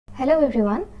Hello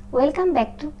everyone, welcome back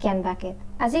to Can Bucket.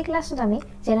 আজি ক্লাছত আমি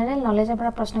জেনাৰেল নলেজৰ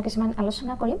পৰা প্ৰশ্ন কিছুমান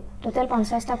আলোচনা কৰিম। টোটাল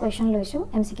 50টা কোৱেশ্চন লৈছো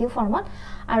MCQ ফৰ্মত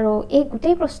আৰু এই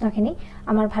গোটেই প্ৰশ্নখিনি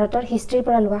আমাৰ ভাৰতৰ হিষ্ট্ৰীৰ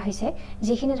পৰা লোৱা হৈছে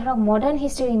যিখিনি ধৰক মডাৰ্ন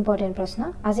হিষ্ট্ৰীৰ ইম্পৰ্টেন্ট প্ৰশ্ন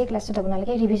আজি ক্লাছত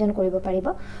আপোনালোকে ৰিভিজন কৰিব পাৰিব।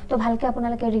 তো ভালকৈ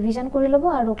আপোনালোকে ৰিভিজন কৰি ল'ব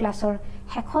আৰু ক্লাছৰ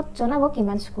শেষত জনাব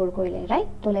কিমান স্কোৰ কৰিলে, ৰাইট?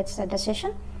 তো লেটস ষ্টাৰ্ট দ্য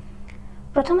সেশন।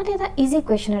 প্ৰথমতে এটা ইজি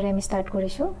কোৱেশ্চনেৰে আমি ষ্টাৰ্ট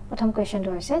কৰিছো। প্ৰথম কোৱেশ্চনটো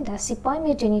হৈছে দ্য সিপাহী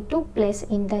মিউটিনি টুক প্লেচ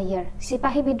ইন দ্য ইয়াৰ।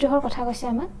 সিপাহী বিদ্ৰোহৰ কথা কৈছে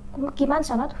আমাক কিমান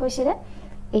চনত হৈছিল?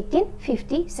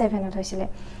 1857 হৈছিল।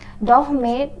 10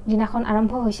 মে দিনাখন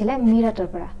আৰম্ভ হৈছিল মিৰাটৰ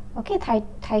পৰা। ওকে,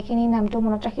 ঠাইখিনিৰ নামটো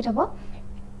মনত ৰাখি থব।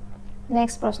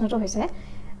 নেক্সট প্ৰশ্নটো হৈছে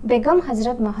বেগম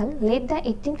হজৰত মহল লেড দ্য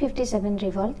 1857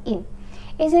 ৰিভল্ট ইন।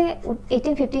 এই যে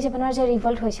 1857 যে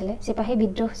ৰিভল্ট হৈছিল, সিপাহী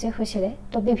বিদ্ৰোহ যে হৈছিল,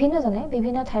 তো বিভিন্নজনে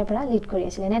বিভিন্ন ঠাইৰ পৰা লিড কৰি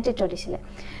আছিল, নেতৃত্ব দিছিল।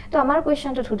 তো আমাৰ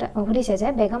কুৱেশ্যনটোত সুধিছে যে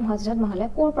বেগম হজৰত মহলে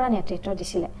ক'ৰ পৰা নেতৃত্ব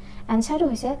দিছিল? এনচাৰটো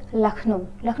হৈছে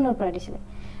লক্ষ্ণৌৰ পৰা দিছিল।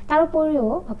 তাৰ উপৰিও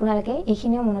আপোনালোকে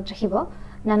এইখিনিও মনত ৰাখিব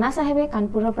নানা চাহেবে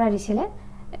কানপুৰৰ পৰা দিছিল,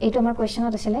 এইটো আমাৰ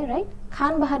কুৱেশ্যনত আছিলে, ৰাইট?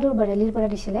 খান বাহাদুৰ বৰেলীৰ পৰা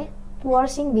দিছিল, কুঁৱৰ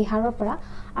সিং বিহাৰৰ পৰা,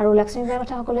 আৰু লক্ষ্মীবাইৰ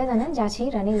কথা সকলোৱে জানে, ঝাঁসী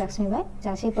ৰাণী লক্ষ্মীবাই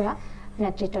ঝাঁসীৰ পৰা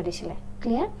নেতৃত্ব দিছিল।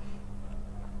 Clear?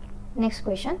 Next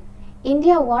question,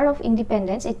 India war of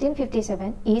independence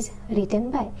 1857 is written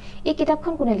বাই। এই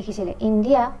কিতাপখন কোনে লিখিছিলে?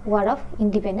 ইণ্ডিয়া ৱাৰ অফ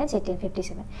ইণ্ডিপেণ্ডেন্স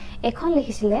 1857 এখন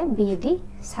লিখিছিলে BD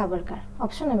Savarkar,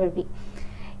 option number B.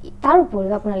 তাৰ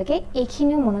উপৰিও আপোনালোকে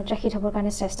এইখিনিও মনত ৰাখি থবৰ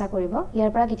কাৰণে চেষ্টা কৰিব। ইয়াৰ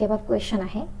পৰা কেতিয়াবা কুৱেশ্যন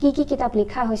আহে কি কিতাপ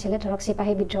লিখা হৈছিলে ধৰক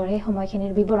সিপাহী বিদ্ৰোহৰ সেই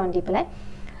সময়খিনিৰ বিৱৰণ দি পেলাই।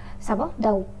 চাব,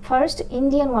 the first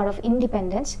Indian war of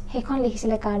independence সেইখন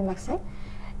লিখিছিলে কাৰ্ল মাৰ্ক্সে।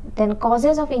 Then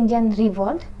causes of Indian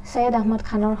revolt Syed Ahmad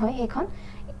খানৰ হয় সেইখন,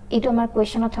 এইটো আমাৰ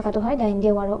কুৱেশ্যনত থকাটো হয় the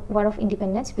India war of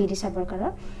independence BD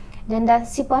সাবৰকাৰৰ। Then the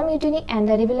সিপাহী mutiny and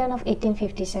the ৰিভিলিয়ন of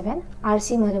 1857 RC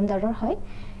মজুমদাৰৰ হয়।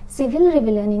 সিভিল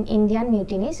ৰিভিলিয়ন ইন ইণ্ডিয়ান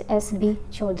মিউটিনিজ SB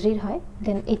চৌধুৰীৰ হয়।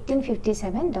 দেন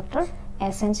 1857 ডক্টৰ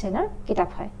SN সেনৰ কিতাপ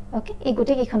হয়। অ'কে, এই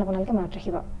গোটেইকেইখন আপোনালোকে মনত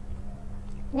ৰাখিব।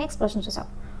 নেক্সট প্ৰশ্নটো চাওক,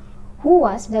 who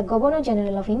was the governor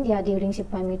general of India during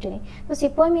সিপাহী মিউটিনি। তো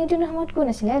সিপাহী মিউটিনিৰ সময়ত কোন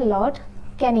আছিলে? লৰ্ড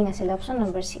কেনিং আছিলে, অপশ্যন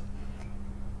নম্বৰ চি।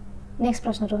 নেক্সট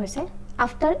প্ৰশ্নটো হৈছে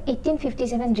after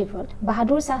 1857 revolt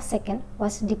Bahadur Shah second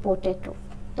was ডিপৰ্টেড two.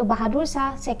 তো বাহাদুৰ শাহ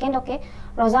ছেকেণ্ডকে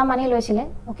ৰজা মানি লৈছিলে।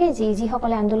 অ'কে,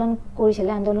 যিসকলে আন্দোলন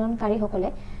কৰিছিলে, আন্দোলনকাৰীসকলে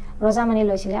ৰজা মানি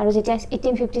লৈছিলে, আৰু যেতিয়া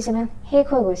 1857 শেষ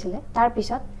হৈ গৈছিলে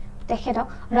তাৰপিছত তেখেতক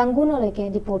ৰংগুনলৈকে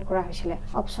ডিপৰ্ট কৰা হৈছিলে,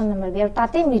 অপশ্যন নম্বৰ বি, আৰু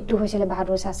তাতেই মৃত্যু হৈছিলে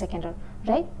বাহাদুৰ শাহ ছেকেণ্ডৰ,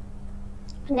 ৰাইট?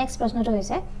 নেক্সট প্ৰশ্নটো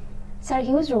হৈছে sir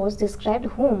huge rose ডিছক্ৰাইবড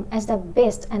hmm as the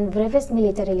best and ব্ৰেভেষ্ট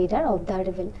military leader of the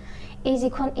revolt. এই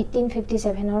যিখন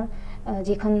 1857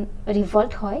 যিখন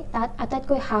ৰিভল্ট হয় তাত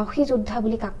আটাইতকৈ সাহসী যোদ্ধা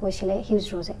বুলি কাক কৈছিলে হিউজ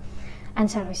ৰ'জে?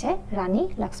 এনচাৰ হৈছে ৰাণী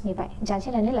লক্ষ্মীবাই, ঝাঁসী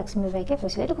ৰাণী লক্ষ্মীবাইকে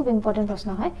কৈছিলে। এইটো খুব ইম্পৰ্টেণ্ট প্ৰশ্ন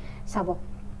হয়, চাব।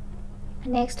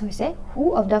 নেক্সট হৈছে হু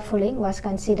of the following was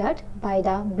considered by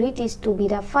the British two B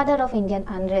the father of Indian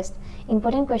আনৰেষ্ট।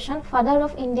 Important question, father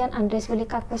of Indian আনৰেষ্ট বুলি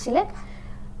কাক কৈছিলে?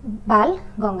 বাল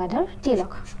গংগাধৰ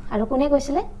তিলক। আৰু কোনে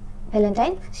কৈছিলে?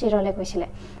 ভেলেণ্টাইন চিৰলে কৈছিলে।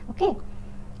 অ'কে,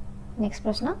 নেক্সট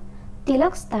প্ৰশ্ন,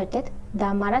 Tilak started the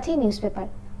Marathi news paper.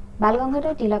 Bal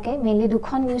Gangadhar তিলকে mainly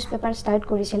দুখন নিউজ পেপাৰ ষ্টাৰ্ট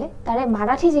কৰিছিলে, তাৰে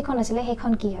মাৰাঠী যিখন আছিলে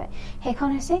সেইখন কি হয়? সেইখন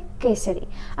হৈছে কেশৰী,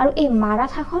 আৰু এই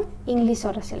মাৰাঠাখন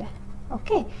ইংলিছত আছিলে।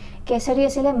 অ'কে, কেশৰী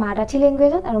আছিলে মাৰাঠী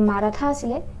লেংগুৱেজত আৰু মাৰাঠা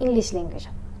আছিলে English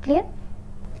লেংগুৱেজত। Clear?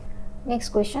 Next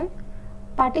question,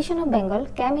 partition of Bengal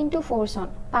came in two force on.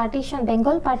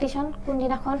 Bengal partition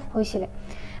কোনদিনাখন হৈছিলে?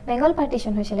 বেংগল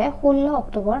পাৰ্টিশ্যন হৈছিলে 16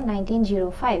 October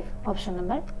 1905, option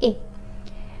number A.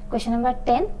 Question number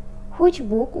 10. Which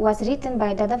book was written by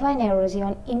Dadabhai Nacroji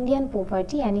on Indian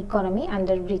poverty and economy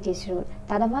under British rule?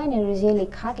 Dadabhai Nacrojiয়ে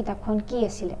লিখা কিতাপখন কি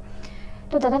আছিলে?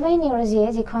 তো দাদাভাই নেৰজিয়ে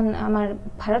যিখন আমাৰ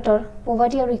ভাৰতৰ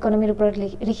পভাৰ্টি আৰু ইকনমিৰ ওপৰত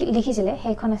লিখিছিলে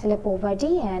সেইখন আছিলে পভাৰ্টি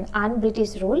এণ্ড আন British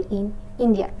rule in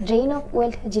India. Drain of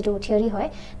wealth যিটো থিয়ৰী হয়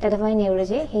দাদাভাই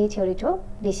নেৰজিয়ে সেই থিয়ৰীটো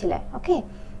দিছিলে। অ'কে,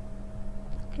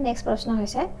 নেক্সট প্ৰশ্ন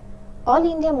হৈছে all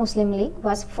India Muslim league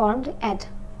was formed at.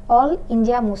 All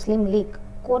India Muslim league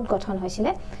ক'ত গঠন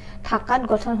হৈছিলে? ঢাকাত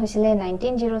গঠন হৈছিলে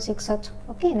 1906ত।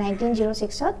 অ'কে,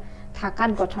 1906ত ঢাকাত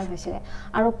গঠন হৈছিলে,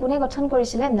 আৰু কোনে গঠন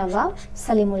কৰিছিলে? নৱাব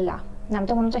ছালিমুল্লাহ।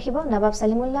 নামটো মনত ৰাখিব, nawab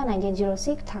Salimullah,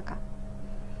 1906 Dhaka.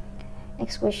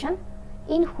 Next question,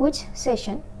 in which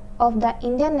সেশ্যন of the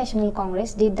Indian national Congress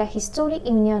did the historic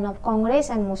union of Congress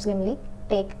and Muslim league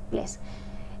tech place.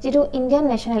 যিটো ইণ্ডিয়ান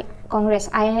নেশ্যনেল কংগ্ৰেছ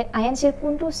INCৰ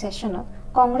কোনটো ছেশ্যনত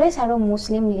কংগ্ৰেছ আৰু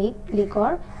মুছলিম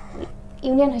লীগৰ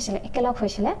ইউনিয়ন হৈছিলে, একেলগ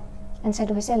হৈছিলে?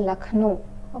 এনচাৰটো হৈছে লক্ষ্ণৌ,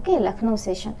 ওকে লখনৌ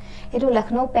সেশন এটো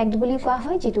লখনৌ প্যাক্ট বুলি কোৱা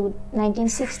হয় যেটো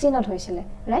 1916 ত হৈছিল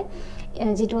ৰাইট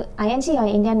যেটো আইএনসি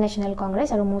হয় ইন্ডিয়ান ন্যাশনাল কংগ্ৰেছ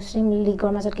আৰু মুছলিম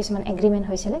লীগৰ মাজত কিছুমান এগ্ৰিমেন্ট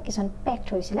হৈছিল কিছুমান প্যাক্ট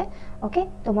হৈছিল ওকে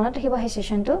তো মনত ৰাখিব সেই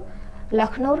সেশনটো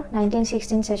লখনৌৰ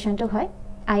 1916 সেশনটো হয়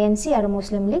আইএনসি আৰু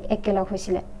মুছলিম লীগ একেলগ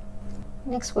হৈছিল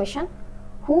next question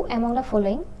who among the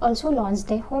following also launched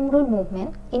the home rule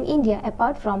movement in India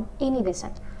apart from Annie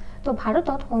Besant তো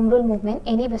ভাৰতত home rule movement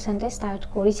any বেসান্টে start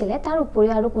কৰিছিলে তাৰ উপৰি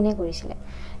আৰু কোনে কৰিছিলে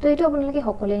তো এটো আপোনালোকে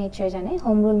সকলে নিশ্চয় জানে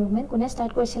হোম ৰুল মুভমেন্ট কোনে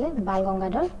স্টাৰ্ট কৰিছিলে বাল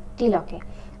গংগাধৰ তিলকে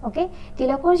ওকে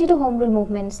তিলকৰ যেটো হোম ৰুল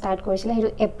মুভমেন্ট স্টাৰ্ট কৰিছিলে হেতু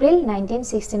এপ্ৰিল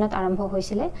 1916 ত আৰম্ভ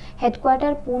হৈছিলে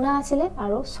হেডকোয়াৰ্টাৰ পুনা আছিল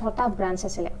আৰু 6টা ব্ৰাঞ্চ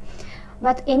আছিল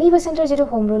বাট এনি বেসান্টৰ যেটো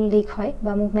হোম ৰুল লীগ হয়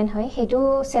বা মুভমেন্ট হয় হেতু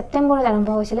সেপ্টেম্বৰত আৰম্ভ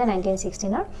হৈছিলে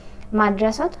 1916 ৰ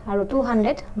মাদ্ৰাছত আৰু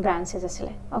 200 ব্ৰাঞ্চেছ আছিল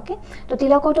ওকে তো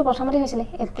তিলকৰটো প্ৰথমতে হৈছিলে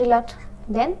এপ্ৰিলত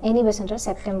then Annie Besant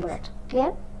September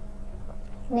clear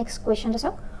next question is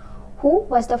who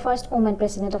was the first woman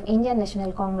president of Indian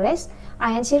National Congress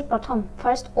INC pratham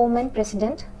first woman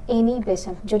president Annie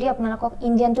Besant jodi apnalok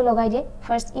Indian to logai die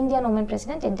first Indian woman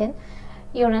president and then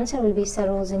your answer will be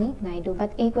Sarojini Naidu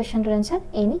but a question to answer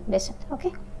Annie Besant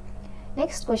okay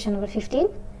next question number 15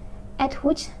 at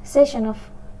which session of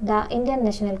the Indian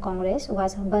National Congress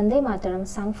was Vande Mataram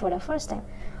sung for the first time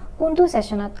কোনটো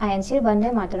সেশনত আইএনসিৰ বন্দে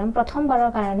মাতৰম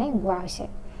প্ৰথমবাৰৰ কাৰণে গোৱা হৈছে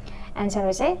answer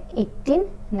হৈছে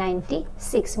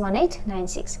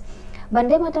 1896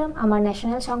 বন্দে মাতৰম আমাৰ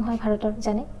national সং হয় ভাৰতৰ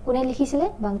জানে কোনে লিখিছিলে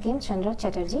বঙ্কিম চন্দ্ৰ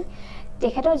চ্যাটাৰ্জী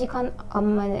তেখেতৰ যিখন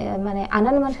মানে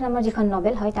আনন্দ মন্থন নামৰ যিখন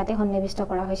নভেল হয় তাতে সন্নিবিষ্ট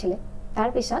কৰা হৈছিল তাৰ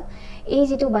পিছত এই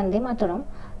যেটো বন্দে মাতৰম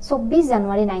 24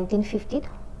 জানুৱাৰী 1950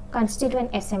 কনস্টিটিউয়েন্ট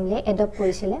অ্যাসেম্বলি এডপ্ট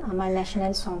কৰিছিলে আমাৰ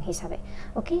ন্যাশনাল সং হিচাপে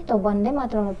ওকে তো বন্দে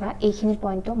মাতৰমৰ পৰা এইখিনি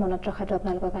পইণ্টটো মনত ৰখাটো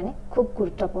আপোনালোকৰ কাৰণে খুব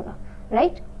গুৰুত্বপূৰ্ণ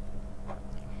right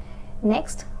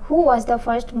next who was the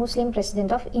first muslim president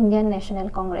of Indian National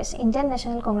Congress Indian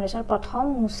National Congressৰ প্ৰথম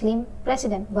মুসলিম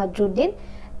প্ৰেসিডেন্ট বদৰুদ্দিন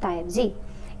তায়েবজি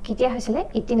কেতিয়া হৈছিল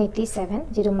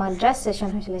 1887 যেটো মাদ্ৰাজ সেশন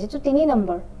হৈছিল যেটো 3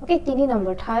 নম্বৰ ওকে 3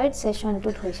 নম্বৰ থাৰ্ড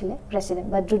সেশনটোত হৈছিল president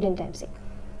Badruddin Tyabji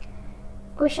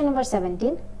question number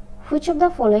 17 which of the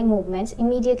following movements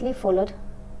immediately followed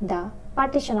the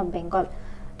partition of Bengal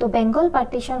তো Bengal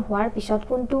partition হোৱাৰ পিছত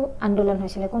কোনটো আন্দোলন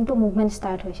হৈছিল কোনটো মুভমেন্ট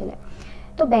স্টাৰ্ট হৈছিল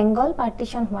তো বেঙ্গল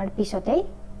পাৰ্টিশন হোৱাৰ পিছতে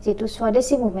যেটো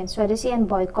স্বদেশী মুভমেন্ট স্বদেশী এন্ড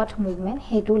বয়কট মুভমেন্ট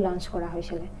হেতু লঞ্চ কৰা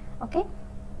হৈছিল ওকে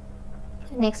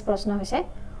নেক্সট প্ৰশ্ন হৈছে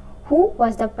who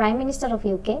was the prime minister of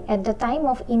UK at the time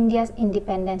of India's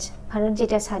independence Bharat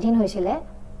যেতিয়া স্বাধীন হৈছিল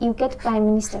UK prime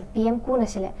minister PM কোন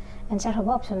আছিল आंसर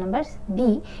होगा option number B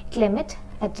Clement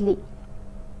Attlee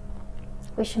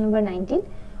question number 19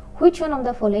 which one of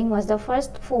the following was the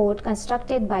first fort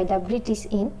constructed by the British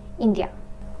in India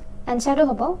answer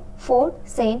होगा Fort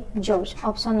St George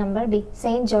option number B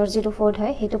St George जो fort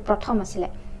है हेतु प्रथम आसिले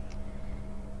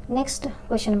next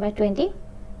question number 20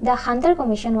 the Hunter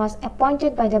Commission was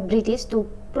appointed by the British to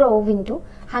probe into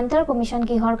Hunter Commission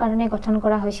কিহৰ কাৰণে গঠন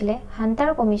কৰা হৈছিল Hunter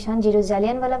Commission যিটো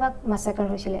জালিয়ানৱালাবাগ মাসাকাৰ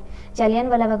হৈছিল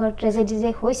জালিয়ানৱালাবাগৰ ট্ৰেজেডি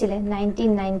যে হৈছিল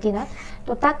 1919 ত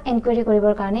তো তাক এনকুৱাৰি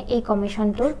কৰিবৰ কাৰণে এই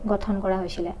কমিশনটোৰ গঠন কৰা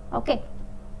হৈছিল ওকে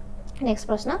নেক্সট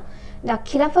প্ৰশ্ন the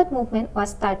Khilafat movement was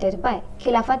started by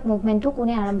Khilafat movement to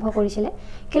কোনে আৰম্ভ কৰিছিল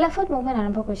Khilafat movement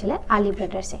আৰম্ভ কৰিছিল আলী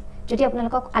ব্ৰাদাৰ্ছে যদি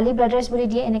আপোনালোকক আলী ব্ৰাদাৰ্ছ বুলি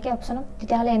দিয়ে এনেকে অপচন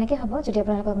তেতিয়া হলে এনেকে হ'ব যদি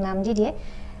আপোনালোকক নাম দি দিয়ে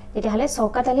তেতিয়া হলে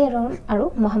শওকত আলী আৰু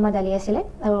মোহাম্মদ আলী আছিল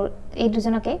আৰু এই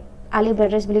দুজনকে আলী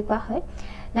ব্ৰাদাৰ্ছ বুলি কোৱা হয়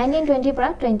 1920 পৰা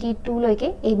 22 লৈকে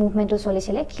এই মুভমেন্টটো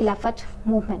চলিছিল খিলাফত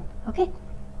মুভমেন্ট ওকে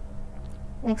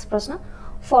নেক্সট প্ৰশ্ন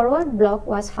forward block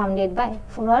was founded by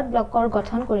forward ব্লকৰ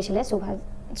গঠন কৰিছিল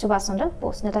সুভাষ চন্দ্ৰ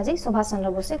বোস নেতাজী সুভাষ চন্দ্ৰ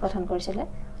বোসে গঠন কৰিছিল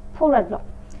forward block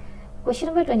question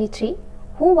number 23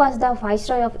 who was the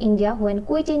viceroy of India when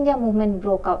quit India movement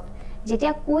broke out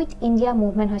যেতিয়া কুইট ইন্ডিয়া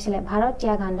মুভমেন্ট হৈছিল ভাৰত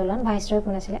ত্যাগ আন্দোলন ভাইসৰয়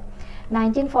কোন আছিল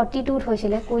 1942 ত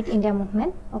হৈছিল quit India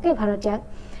movement okay Bharat ত্যাগ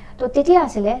তো তেতিয়া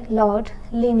আছিল Lord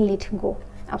Linlithgow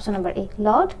option number A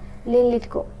Lord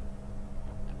Linlithgow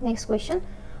next question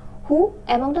who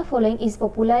among the following is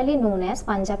popularly known as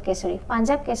Punjab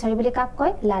Kesari বুলি কাক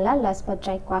কয় লালা লাজপত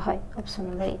ৰায় কোৱা হয় option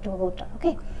number A to vote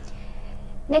okay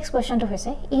Next question to hoise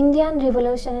Indian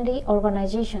Revolutionary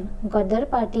Organization Ghadar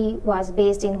Party was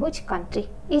based in which country?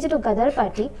 Is it Ghadar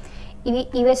Party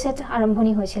US at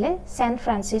arambhoni hoisile San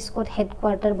Francisco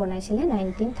headquarter bonaisile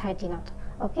 1913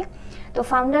 okay to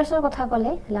founders or kotha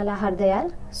kole Lala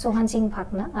Hardayal Sohan Singh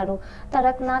Bhakna aru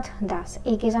Taraknath Das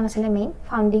ei kejon asile main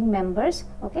founding members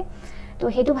okay to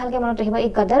hetu bhalke monot rakhiba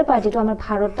ei Ghadar Party to amar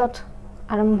bharotot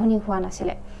arambhoni hua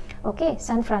nasile okay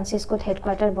San Francisco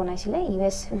headquarter बनाइছিলে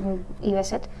US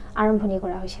এত আৰম্ভণি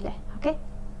কৰা হৈছিল okay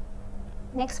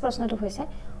next প্ৰশ্নটো হৈছে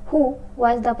Who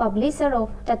was the publisher of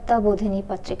Tattvabodhini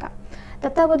Patrika?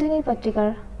 Tattvabodhini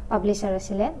Patrikar publisher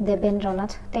asile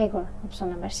Debendranath Tagore. Option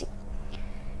number C.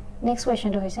 Next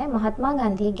question to hoise Mahatma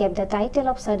Gandhi gave the title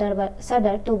of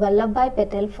Sardar to Vallabhai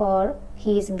Patel for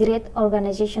his great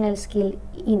organizational skill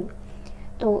in.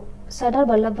 To Sardar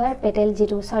Vallabhai Patel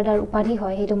jitu Sardar upadhi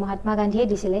hoy hetu Mahatma Gandhi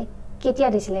disile ketia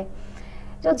disile.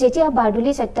 So jetia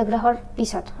Bardoli Satyagrahar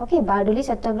pisat, okay, Bardoli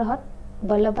Satyagrahar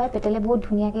Vallabhai Patel বহুত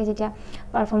ধুনিয়াকে যেতিয়া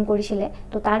perform কৰিছিলে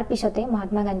তো তাৰ পিছতে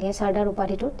মহাত্মা গান্ধীয়ে সৰ্দাৰ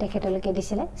উপাধিটো তেখেতলৈকে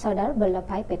দিছিলে সৰ্দাৰ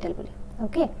বল্লভভাই পেটেল বুলি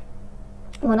okay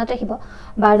মনত ৰাখিব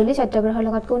বাৰদলি সত্যাগ্ৰহৰ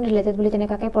লগত কোন ৰিলেটেড বুলি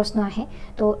তেনেকাকে প্ৰশ্ন আহে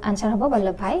তো আনসাৰ হ'ব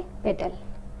বল্লভভাই পেটেল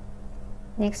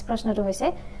নেক্সট প্ৰশ্নটো হৈছে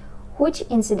which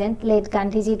incident led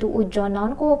Gandhiji to withdraw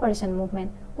non-cooperation movement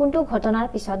কোনটো ঘটনাৰ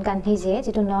পিছত গান্ধীজিয়ে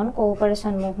যেটো নন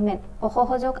কোঅপাৰেশন মুভমেন্ট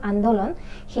অসহযোগ আন্দোলন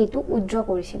হেতু উইথড্ৰ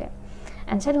কৰিছিলে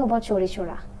Answer hobo chori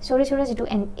chora jitu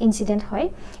incident hoy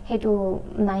hetu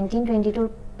 1922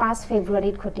 5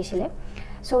 February ghotisile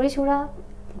chori chora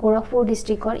Gorakhpur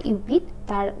district or UP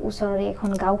tar usorore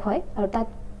ekhon gao hoy aru tat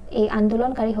ei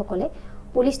andolonkarí hokole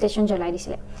police station jalai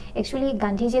disile actually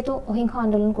Gandhi jetu ohinkha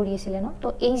andolon kori asile no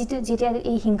to ei jitu jetia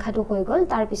ei hinkha tu hoy gol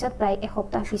tar pisot pray ek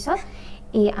hoptah pisot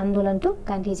ei andolon tu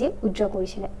Gandhi je withdraw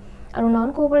korisile aru non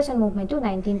cooperation movement tu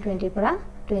 1920 pora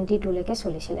 22 leke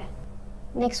cholisile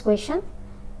next question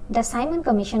The Simon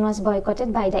Commission was boycotted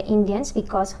by the Indians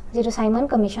because যেটো Simon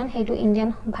Commission হেতু Indian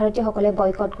ভাৰতীয় সকলে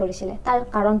boycott কৰিছিলে তাৰ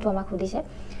কাৰণটো আমাক খুদিছে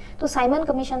তো Simon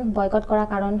Commission boycott কৰা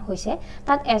কাৰণ হৈছে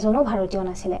তাত এজনো ভাৰতীয়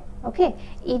নাছিলে okay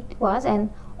it was and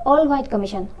all white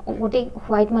commission গোটে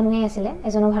হোৱাইট মানুহে আছিল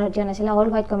এজনো ভাৰতীয় নাছিল অল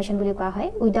হোৱাইট কমিশন বুলি কোৱা হয়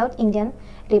উইদাউট ইন্ডিয়ান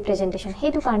ৰিপ্ৰেজেন্টেশন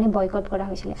হেতু কাৰণে বয়কট কৰা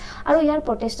হৈছিল আৰু ইয়াৰ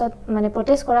প্ৰটেষ্টত মানে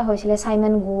প্ৰটেষ্ট কৰা হৈছিল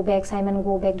সাইমন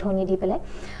গো বেক ধ্বনি দি পেলে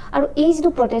আৰু এই যেটো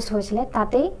প্ৰটেষ্ট হৈছিল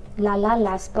তাতে লালা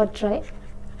লাজপত ৰয়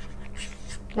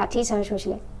লাঠি চাৰ্জ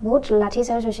হৈছিল বহুত লাঠি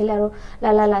চাৰ্জ হৈছিল আৰু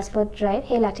লালা লাজপত ৰয়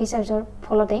হে লাঠি চাৰ্জৰ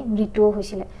ফলতে মৃত্যু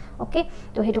হৈছিল ওকে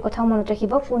তো হেতু কথাও মনত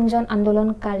ৰাখিব কোনজন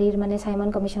আন্দোলনকাৰীৰ মানে সাইমন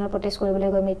কমিশনৰ প্ৰটেষ্ট কৰিবলৈ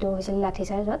গৈ মৃত্যু হৈছিল লাঠি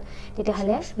চাৰ্জত তেতিয়া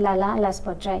হলে লালা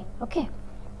লাজপত ৰয় ওকে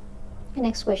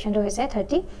নেক্সট কোৱেশ্চন হৈছে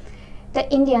 30 The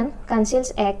Indian Councils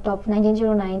Act of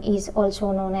 1909 is also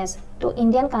known as to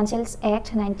Indian Councils Act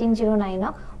 1909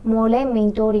 ok Mole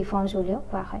Minto Reforms bulio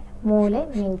koa hoy Mole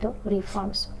Minto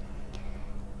Reforms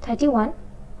 31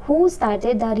 Who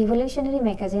started the revolutionary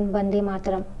magazine Vande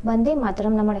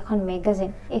Mataram namor ekhon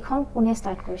magazine ekhon kune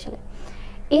start korisile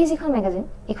ei jekhon magazine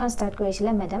ekhon start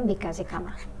korisile madam Bikaji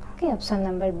Kama okay option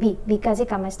number B Bikaji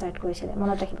Kama start korisile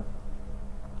monot rakhibo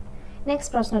Next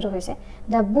प्रश्न तो होइसे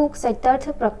The book Satyarth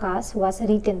Prakash was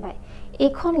written by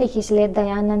ekhon likhisile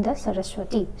Dayananda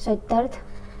Saraswati Satyarth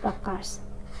Prakash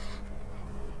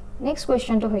Next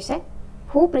question to hoise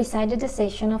Who presided the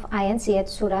session of INC at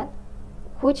Surat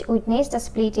which witnessed the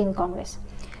split in Congress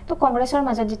তো কংগ্ৰেছৰ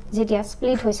মাজত যেতিয়া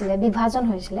split হৈছিল বিভাজন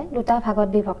হৈছিল দুটা ভাগত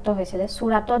বিভক্ত হৈছিল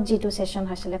সুৰাটত যেটো সেশন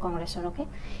হৈছিল কংগ্ৰেছৰ ওকে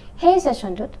সেই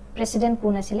সেশনটোত প্ৰেসিডেন্ট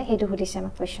কোন আছিল হেতু সুধিছে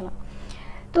আমাক কোৱেশ্চন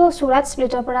তো সুৰাট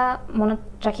স্প্লিটৰ পৰা মনত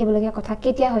ৰাখিবলগীয়া কথা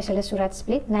কেতিয়া হৈছিল সুৰাট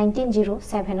স্প্লিট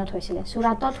 1907 ত হৈছিল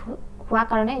সুৰাটত হোৱা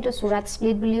কাৰণে এটো সুৰাট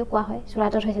স্প্লিট বুলিও কোৱা হয়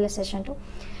সুৰাটত হৈছিল সেশনটো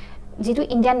যেটো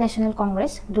ইন্ডিয়ান ন্যাশনাল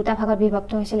কংগ্ৰেছ দুটা ভাগত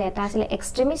বিভক্ত হৈছিল এটা আছিল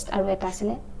এক্সট্ৰিমিষ্ট আৰু এটা আছিল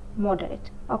মডাৰেট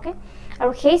ওকে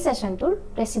আৰু সেই সেশনটোৰ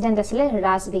প্ৰেসিডেন্ট আছিল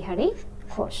ৰাজবিহাৰী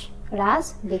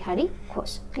ঘোষ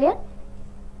ক্লিয়াৰ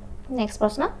নেক্সট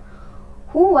প্ৰশ্ন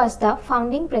Who was the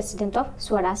founding president of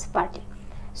Swaraj Party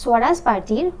Swaraj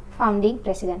Partyৰ founding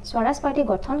president Swaraj Party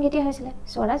গঠন কেতিয়া হৈছিল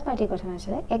Swaraj Party গঠন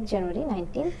হৈছিল 1 জানুৱাৰী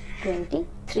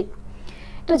 1923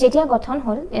 তো যেতিয়া গঠন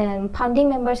হল ফাউন্ডিং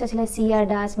মেম্বাৰস আছিল সিআৰ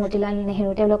দাস মতিলাল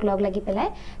নেহেৰু তেওঁলোক লগ লাগি পেলাই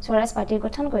Swaraj Party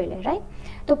গঠন কৰিলে ৰাইট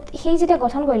তো সেই যেতিয়া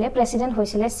গঠন কৰিলে প্ৰেসিডেন্ট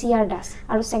হৈছিল সিআৰ দাস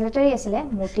আৰু সেক্ৰেটাৰী আছিল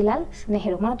মতিলাল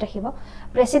নেহেৰু মনত ৰাখিব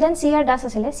প্ৰেসিডেন্ট সিআৰ দাস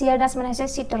আছিল সিআৰ দাস মানে হৈছে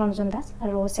চিত্তৰঞ্জন দাস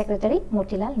আৰু সেক্ৰেটাৰী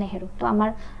মতিলাল নেহেৰু তো আমাৰ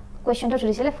কোৱেশ্চনটো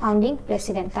ধৰিছিল ফাউন্ডিং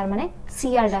প্ৰেসিডেন্ট তাৰ মানে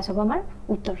সিআৰ দাস হ'ব আমাৰ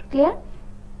উত্তৰ clear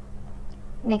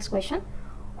next question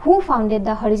Who founded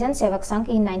the Harijan Sevak Sangh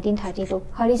in 1932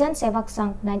 Harijan Sevak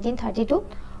Sangh 1932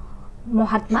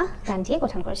 Mahatma Gandhi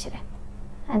গঠন কৰিছিল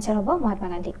আনসাৰ হ'ব Mahatma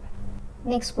Gandhi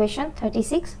next question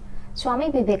 36 Swami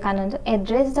Vivekananda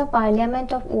addressed the Parliament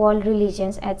of World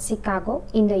Religions at Chicago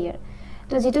in the year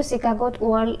তো যেটো চিকাগোত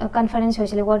world conference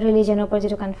হৈছিল world ৰিলিজনৰ ওপৰত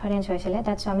যেটো conference হৈছিল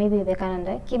তাত স্বামী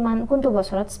বিবেকানন্দই কিমান কোনটো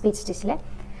বছৰত স্পিচ দিছিলে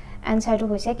আনসাৰটো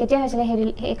হৈছে কেতিয়া হৈছিল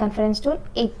এই কনফাৰেন্সটো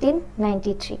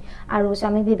 1893 আৰু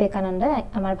স্বামী বিবেকানন্দই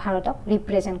আমাৰ ভাৰতক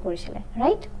ৰিপ্ৰেজেন্ট কৰিছিল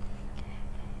right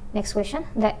next question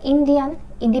The Indian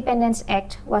Independence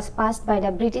Act was passed by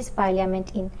the British Parliament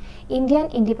in Indian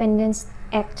Independence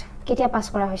Act কেতিয়া পাস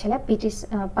কৰা হৈছিল ব্ৰিটিছ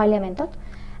পাৰ্লিয়ামেন্টত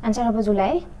আনসাৰ হ'ব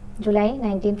জুলাই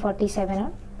 1947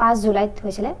 5 জুলাইত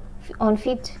হৈছিল on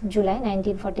 5th July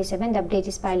 1947 the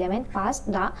British Parliament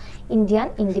passed the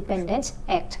Indian Independence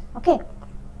Act. Okay,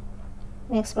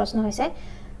 next question hoise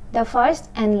the first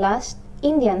and last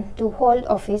Indian to hold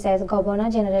office as Governor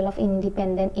General of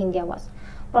Independent India was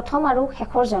प्रथम आरो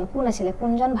हेखरजन कोन आছিলে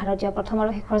कोनজন ভাৰতীয় প্ৰথম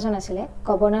আৰু হেখৰজন আছিলে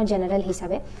governor general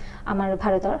হিচাপে আমাৰ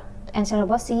ভাৰতৰ answer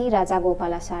হ'ব সি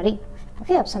Rajagopalachari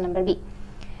okay option number B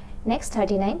next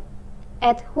 39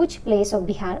 at which place of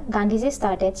Bihar Gandhiji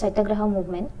started Satyagraha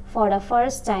movement for the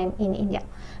first time in India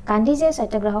Gandhiji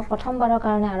Satyagraha প্ৰথমবাৰৰ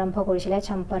কাৰণে আৰম্ভ কৰিছিল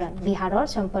চম্পাৰণ বিহাৰৰ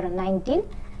চম্পাৰণ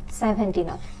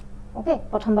 1917 okay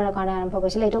প্ৰথমবাৰৰ কাৰণে আৰম্ভ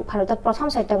কৰিছিল এটো ভাৰতত প্ৰথম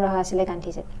সত্যাগ্ৰহ আছিল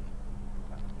Gandhiji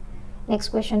next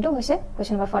question to hoise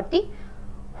question number 40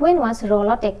 when was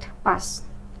revolt act passed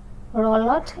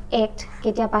revolt act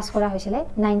ketia pass kora hoisile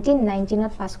 1919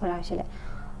 to pass kora hoisile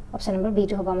option number B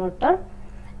to hoba amor uttor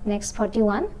next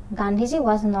 41 Gandhiji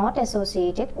was not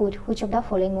associated with which of the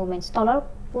following movements tolor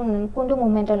kundu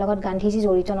movement er logot Gandhiji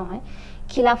jorito nohoy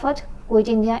Khilafat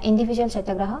quit India individual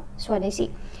satyagraha Swadeshi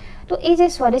to ei je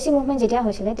Swadeshi movement jetia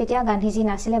hoisile tetia Gandhiji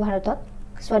nasile bharatot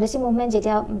Swadeshi movement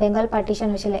jetia Bengal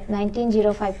partition hoisile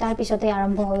 1905 tar pisote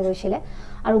arambho hoi goisile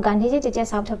aru Gandhiji jetia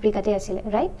South Africa te asile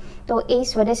right to ei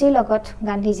Swadeshi logot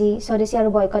Gandhiji Swadeshi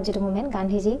aru boycott jetu movement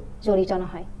Gandhiji jorito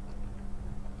nohoy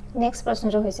next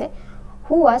prashno to hoise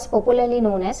who was popularly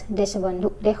known as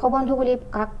Deshobandhu boli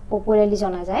kak popularly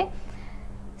jana jay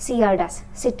C.R. Das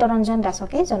Sittoranjan Das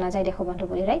okay jana jay Deshobandhu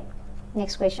boli right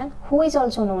next question who is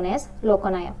also known as Lok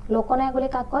Nayak boli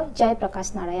kak koy Jai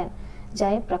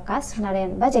Prakash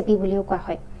Narayan ba JP buliu koa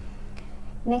hoy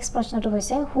next prashno to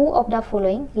hoise who of the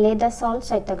following led the Salt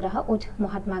Satyagraha with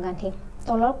Mahatma Gandhi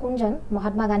tolor kunjon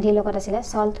Mahatma Gandhi logot asile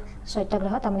Salt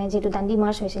Satyagraha tamane jetu dandi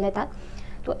march hoisile ta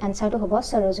to answer to hobo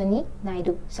Sarojini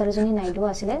Naidu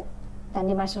asile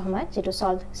dandi march homoy jetu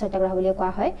Salt Satyagraha buliu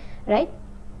koa hoy right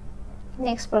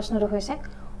next prashno to hoise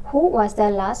who was the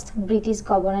last British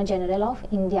Governor General of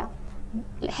India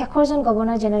hekhorjon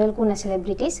Governor General kun asile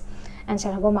British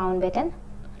answer hobo Mountbatten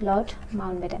Lord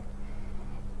Mountbatten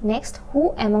next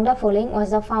who among the following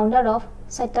was the founder of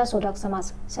Satya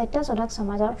Shodhak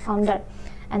Samaj or founder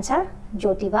answer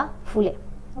Jyotiba Phule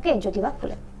okay Jyotiba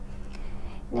Phule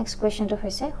next question to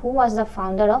hoise who was the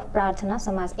founder of Prarthana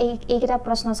Samaj ei ekita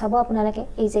prashno sabo apunalake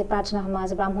ei je Prarthana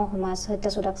Samaj Brahmo Samaj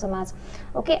Satya Shodhak Samaj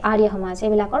okay Arya Samaj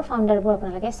ebilakor founder bor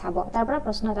apunalake sabo tarpora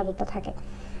prashno ta dutta thake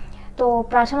to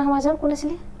Prarthana Samajor kun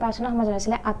asile Prarthana Samajor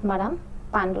asile Atmaram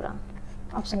Panduram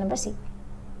option number C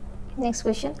next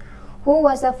question who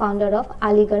was the founder of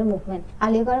Aligarh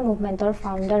movement or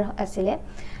founder asile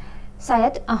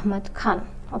Syed Ahmad Khan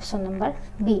option number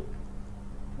B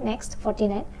next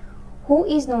 49 who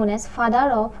is known as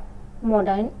father of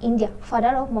modern India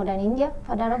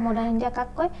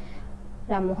kak koy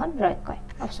Ram Mohan Roy koy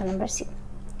option number C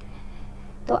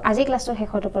to aji class to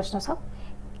hekhoto prashno sab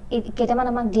কেটামান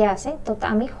আমাক দিয়া আছে তো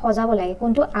আমি হজাব লাগে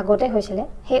কোনটো আগতে হৈছিলে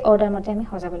হে অৰ্ডাৰ মতে আমি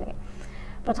হজাব লাগে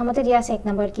প্ৰথমতে দিয়া আছে এক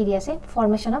নম্বৰ কি দিয়া আছে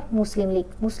ফৰ্মেশন অফ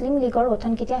মুসলিম লীগৰ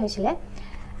গঠন কেতিয়া হৈছিলে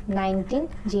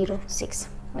 1906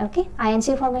 okay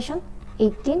INC formation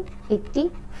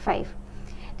 1885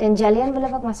 then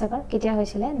Jallianwala Bagh মাসাকাৰ কেতিয়া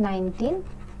হৈছিলে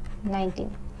 1919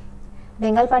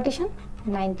 বেঙ্গল পাৰ্টিশন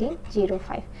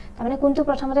 1905 তাৰমানে কোনটো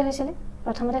প্ৰথমতে হৈছিলে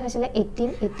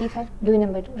 1885 দুই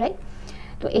নম্বৰটো ৰাইট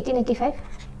তো 1885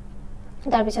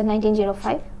 তাৰ পিছত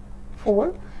 1905 4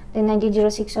 then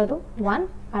 1906 আৰু 1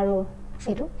 আৰু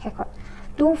এটো হেকত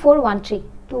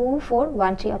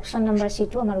 2413 অপশন নম্বৰ সি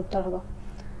টু আমাৰ উত্তৰ হ'ব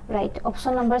ৰাইট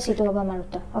অপশন নম্বৰ সি টু হ'ব আমাৰ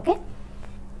উত্তৰ ওকে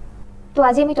তো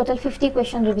আজি আমি টোটাল 50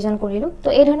 কোৱেশ্চন ৰিভিজন কৰিলো তো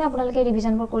এই ধৰণে আপোনালোকে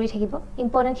ৰিভিজন বোৰ কৰি থাকিব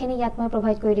ইম্পৰ্টেন্ট খিনি ইয়াত মই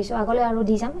প্ৰভাইড কৰি দিছো আগলৈ আৰু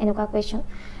দি যাম এনেকুৱা কোৱেশ্চন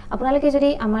আপোনালোকে যদি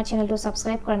আমাৰ চেনেলটো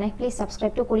সাবস্ক্ৰাইব কৰা নাই প্লিজ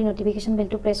সাবস্ক্ৰাইব টু কৰি নটিফিকেশন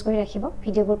বেলটো প্ৰেছ কৰি ৰাখিব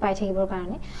ভিডিঅবোৰ পাই থাকিবৰ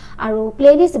কাৰণে আৰু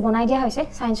প্লেলিষ্ট বনাই দিয়া হৈছে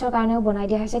সায়েন্সৰ কাৰণেও বনাই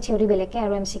দিয়া হৈছে থিওৰি বেলেকে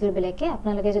আৰু এমসিকিউৰ বেলেকে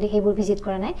আপোনালোকে যদি হেবোৰ ভিজিট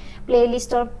কৰা নাই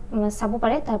প্লেলিষ্টৰ চাব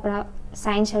পাৰে তাৰ পৰা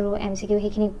সায়েন্স আৰু এমসিকিউ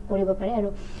হেখিনি কৰিব পাৰে আৰু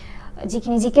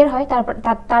যিখিনি জিকেৰ হয়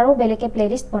তাৰো বেলেকে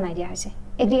প্লেলিষ্ট বনাই দিয়া হৈছে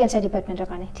এগ্ৰিকালচাৰ ডিপাৰ্টমেন্টৰ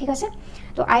কাৰণে ঠিক আছে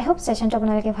তো আই হোপ সেশনটো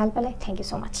আপোনালোকে ভাল পালে থ্যাংক ইউ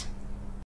সো মাচ